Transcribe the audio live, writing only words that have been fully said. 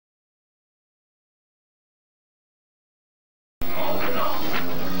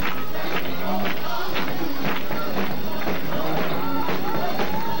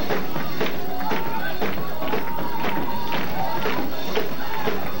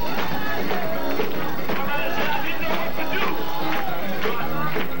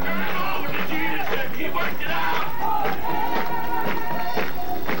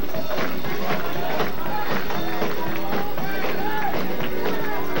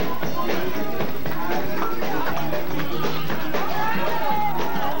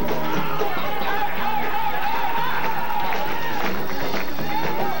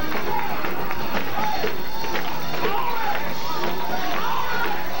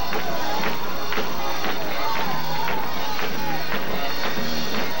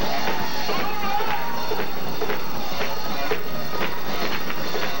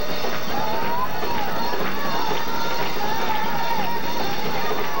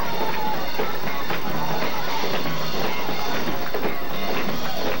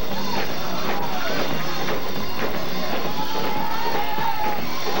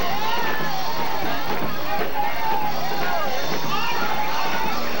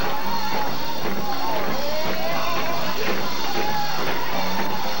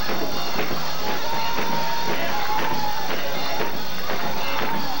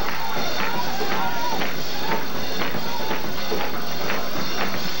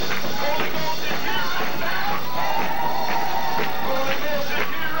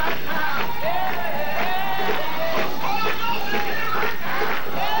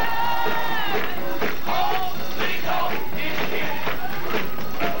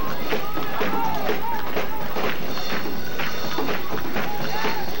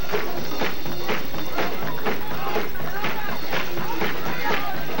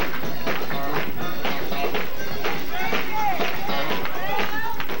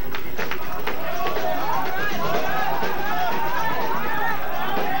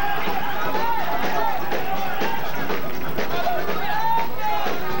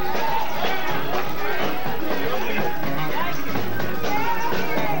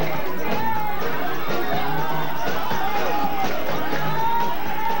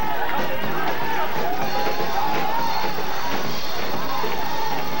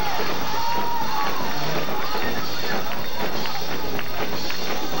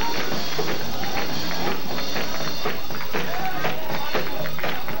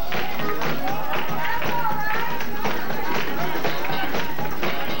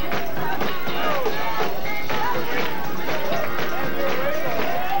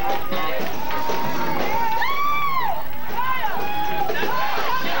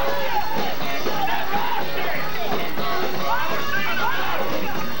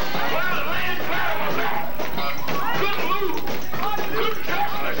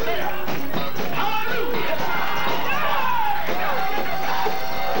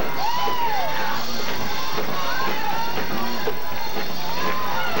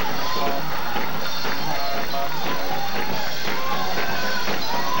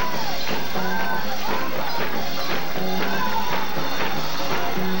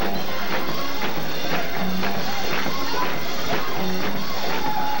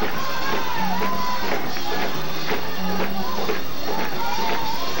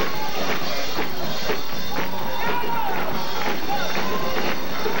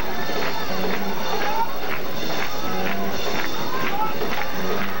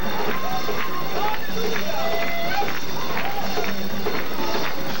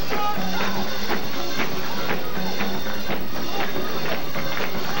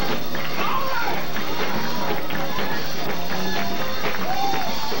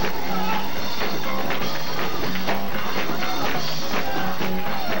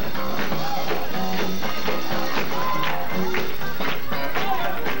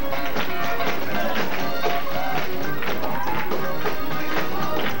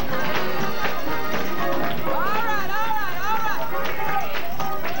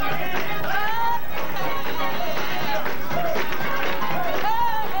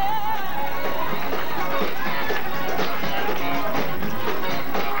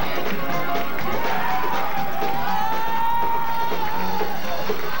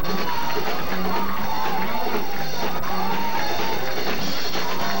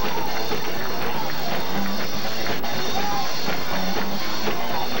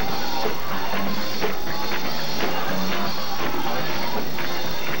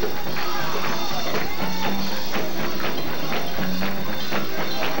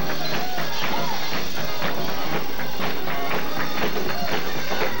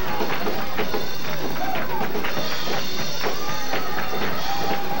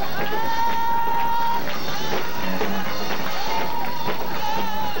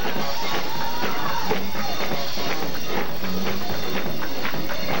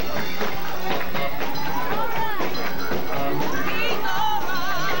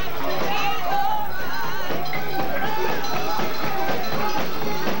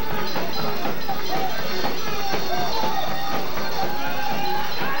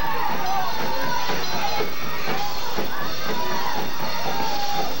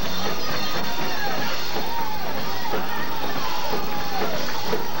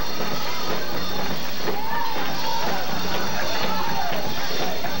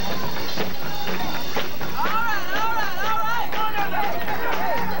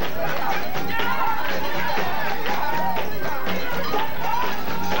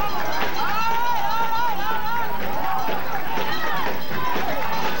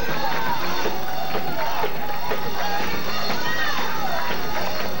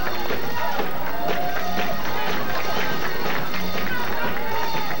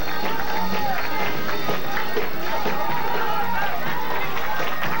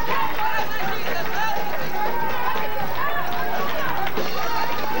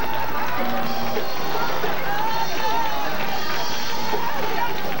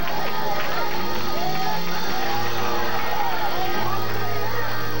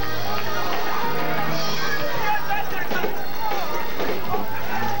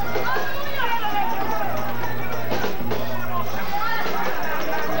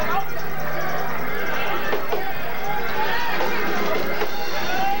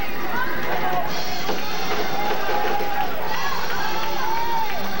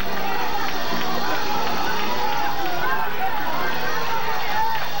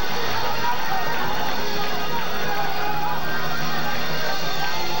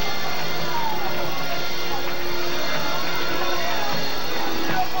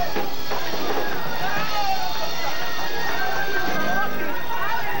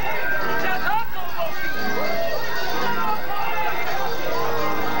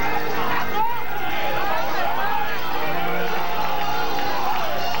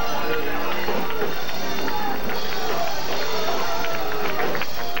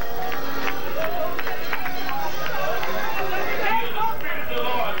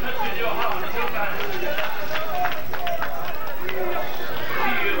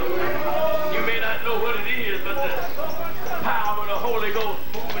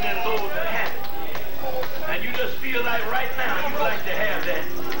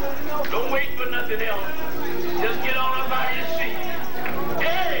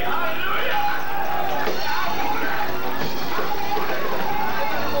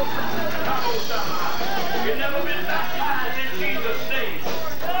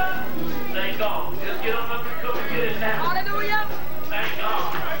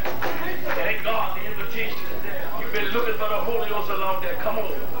God, the invitation is there. You've been looking for the Holy Ghost along there. Come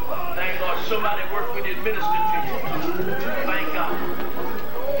on. Thank God. Somebody work with you and minister to you. Thank God.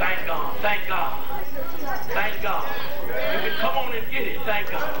 Thank God. Thank God. Thank God. You can come on and get it.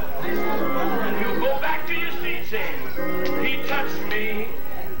 Thank God. And you go back to your seat saying, He touched me.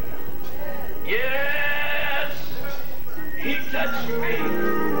 Yes. He touched me.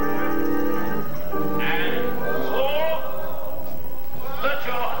 And oh, the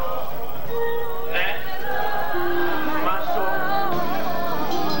joy that my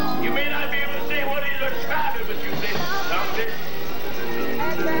soul. You may not be able to say what He's describing, but you say something.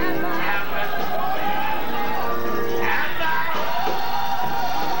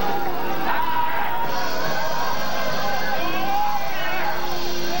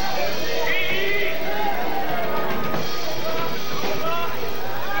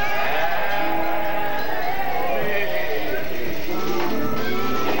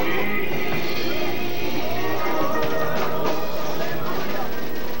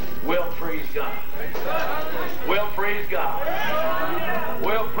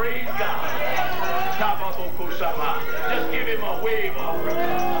 Just give Him a wave offering. Oh,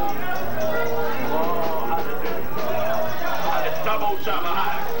 hallelujah.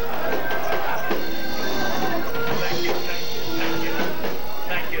 Thank you, thank you, thank you,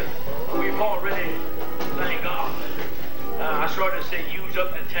 thank you. We've already, thank God. I started to say use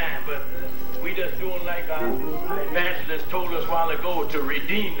up the time, but we just doing like our evangelist told us a while ago, to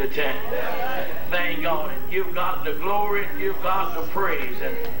redeem the time. Thank God and give God the glory and give God the praise.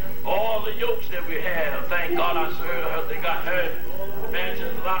 And all the yokes that we have, thank God. I think I heard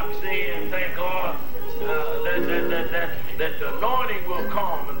Evangelist Locke saying, thank God that the anointing will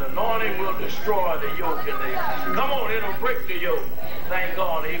come and the anointing will destroy the yoke. And come on, it'll break the yoke. Thank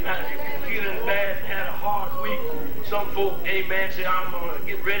God. Amen. If you're feeling bad and had a hard week, some folk, amen, say, I'm going to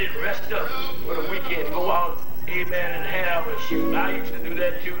get ready to rest up for the weekend. Go out, amen, and have a shoot. I used to do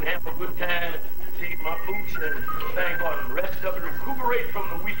that too and have a good time. Take my boots and thank God and rest up and recuperate from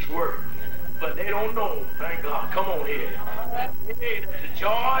the week's work. But they don't know, thank God. Come on here. Hey, the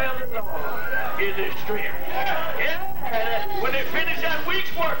joy of the Lord is their strength. Yeah. When they finish that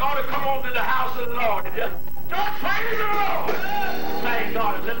week's work, ought to come on to the house of the Lord and just start praising the Lord. Thank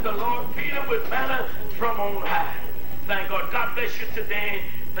God. And let the Lord feed them with manna from on high. Thank God. God bless you today.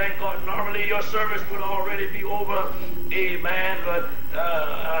 Thank God. Normally your service would already be over. Amen. But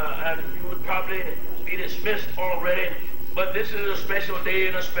and you would probably be dismissed already. But this is a special day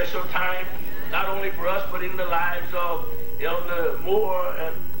and a special time, not only for us, but in the lives of Elder Moore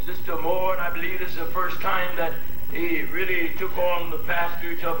and Sister Moore. And I believe this is the first time that he really took on the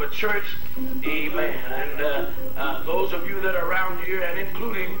pastorage of a church. Amen. And those of you that are around here, and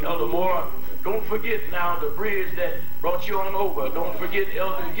including Elder Moore, don't forget now the bridge that brought you on over. Don't forget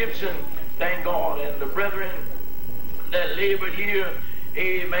Elder Gibson, thank God, and the brethren that labored here,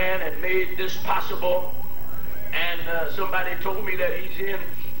 amen, and made this possible. And somebody told me that he's in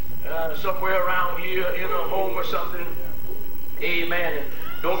somewhere around here in a home or something. Amen. And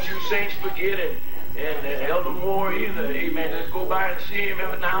don't you saints forget it. And Elder Moore either. Amen. Let's go by and see him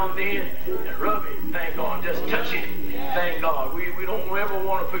every now and then and rub him. Thank God. Just touch him. Thank God. We don't ever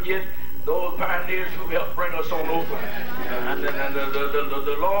want to forget those pioneers who helped bring us on over. And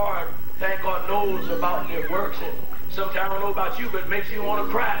the Lord, thank God, knows about their works. And sometimes I don't know about you, but it makes you want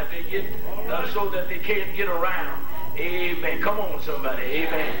to cry if they get so that they can't get around. Amen. Come on, somebody.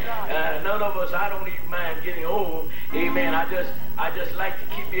 Amen. None of us, I don't even mind getting old. Amen. I just like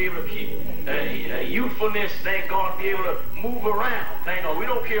to be able to keep youthfulness, thank God, be able to move around. Thank God. We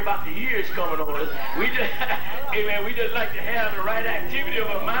don't care about the years coming on us. We just, amen, we just like to have the right activity of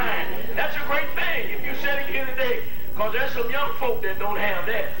a mind. That's a great thing. If you're sitting here today, because there's some young folk that don't have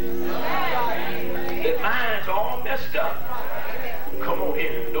that. Their minds are all messed up. Come on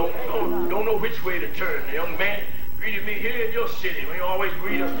here. Don't know which way to turn. The young man greeted me here in your city. We always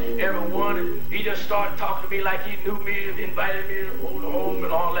greet everyone, and he just started talking to me like he knew me and invited me to go home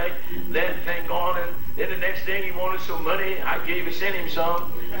and all that thank God. And then the next thing he wanted some money. I sent him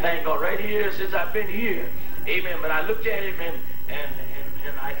some. Thank God. Right here since I've been here. Amen. But I looked at him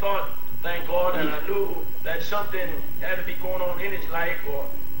and I thought, thank God, and I knew that something had to be going on in his life or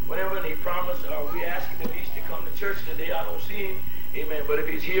whatever, and he promised, we asked him at least to come to church today. I don't see him. Amen. But if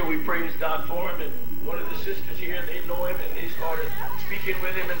he's here, we praise God for him. And one of the sisters here, they know him, and they started speaking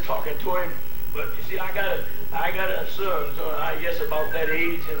with him and talking to him. But you see, I got a son, so I guess about that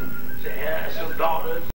age, and some daughters.